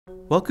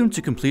Welcome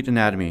to Complete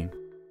Anatomy.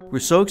 We're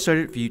so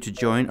excited for you to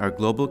join our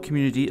global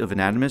community of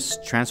anatomists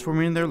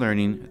transforming their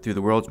learning through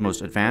the world's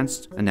most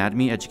advanced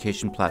anatomy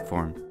education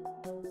platform.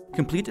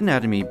 Complete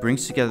Anatomy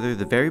brings together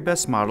the very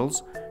best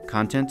models,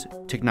 content,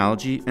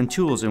 technology, and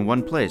tools in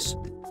one place.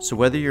 So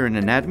whether you're an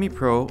anatomy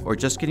pro or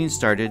just getting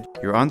started,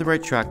 you're on the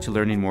right track to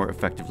learning more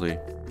effectively.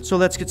 So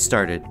let's get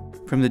started.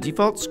 From the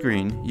default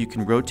screen, you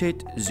can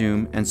rotate,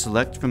 zoom, and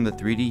select from the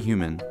 3D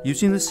human.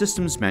 Using the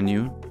Systems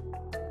menu,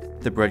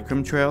 the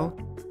breadcrumb trail,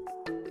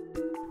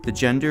 the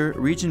Gender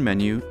Region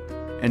menu,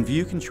 and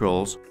View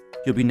controls,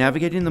 you'll be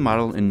navigating the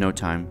model in no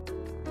time.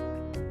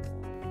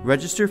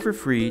 Register for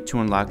free to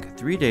unlock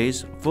 3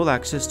 days full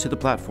access to the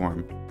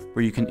platform,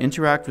 where you can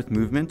interact with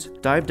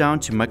movement, dive down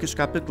to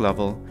microscopic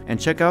level, and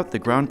check out the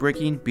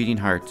groundbreaking beating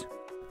heart.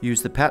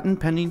 Use the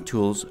patent-pending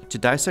tools to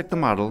dissect the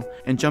model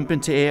and jump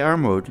into AR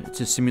mode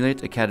to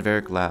simulate a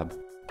cadaveric lab.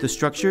 The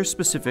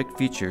structure-specific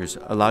features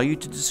allow you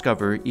to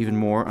discover even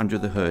more under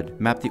the hood,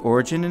 map the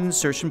origin and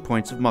insertion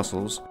points of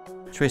muscles,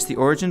 trace the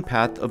origin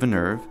path of a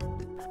nerve,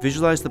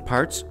 visualize the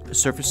parts,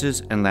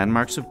 surfaces, and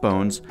landmarks of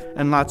bones,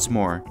 and lots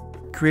more.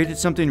 Created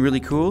something really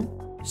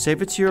cool?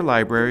 Save it to your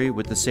library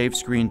with the Save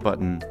Screen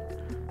button.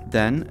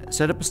 Then,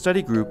 set up a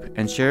study group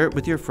and share it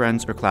with your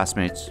friends or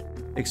classmates.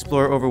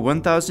 Explore over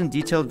 1,000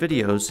 detailed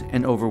videos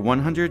and over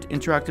 100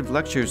 interactive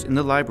lectures in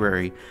the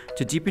library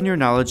to deepen your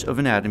knowledge of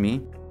anatomy,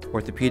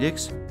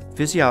 orthopedics,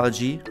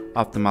 physiology,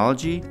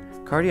 ophthalmology,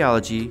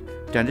 cardiology,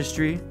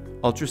 dentistry,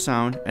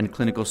 ultrasound, and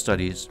clinical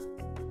studies.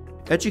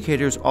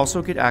 Educators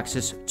also get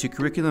access to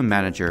Curriculum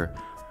Manager,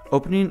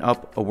 opening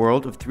up a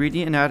world of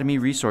 3D anatomy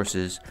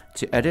resources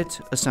to edit,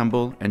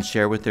 assemble, and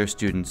share with their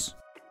students.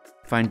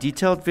 Find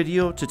detailed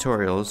video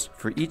tutorials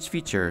for each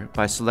feature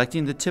by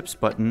selecting the Tips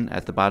button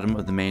at the bottom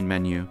of the main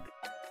menu.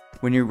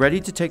 When you're ready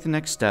to take the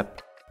next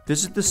step,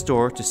 visit the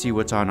store to see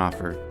what's on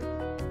offer.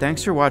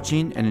 Thanks for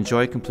watching and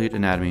enjoy Complete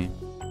Anatomy.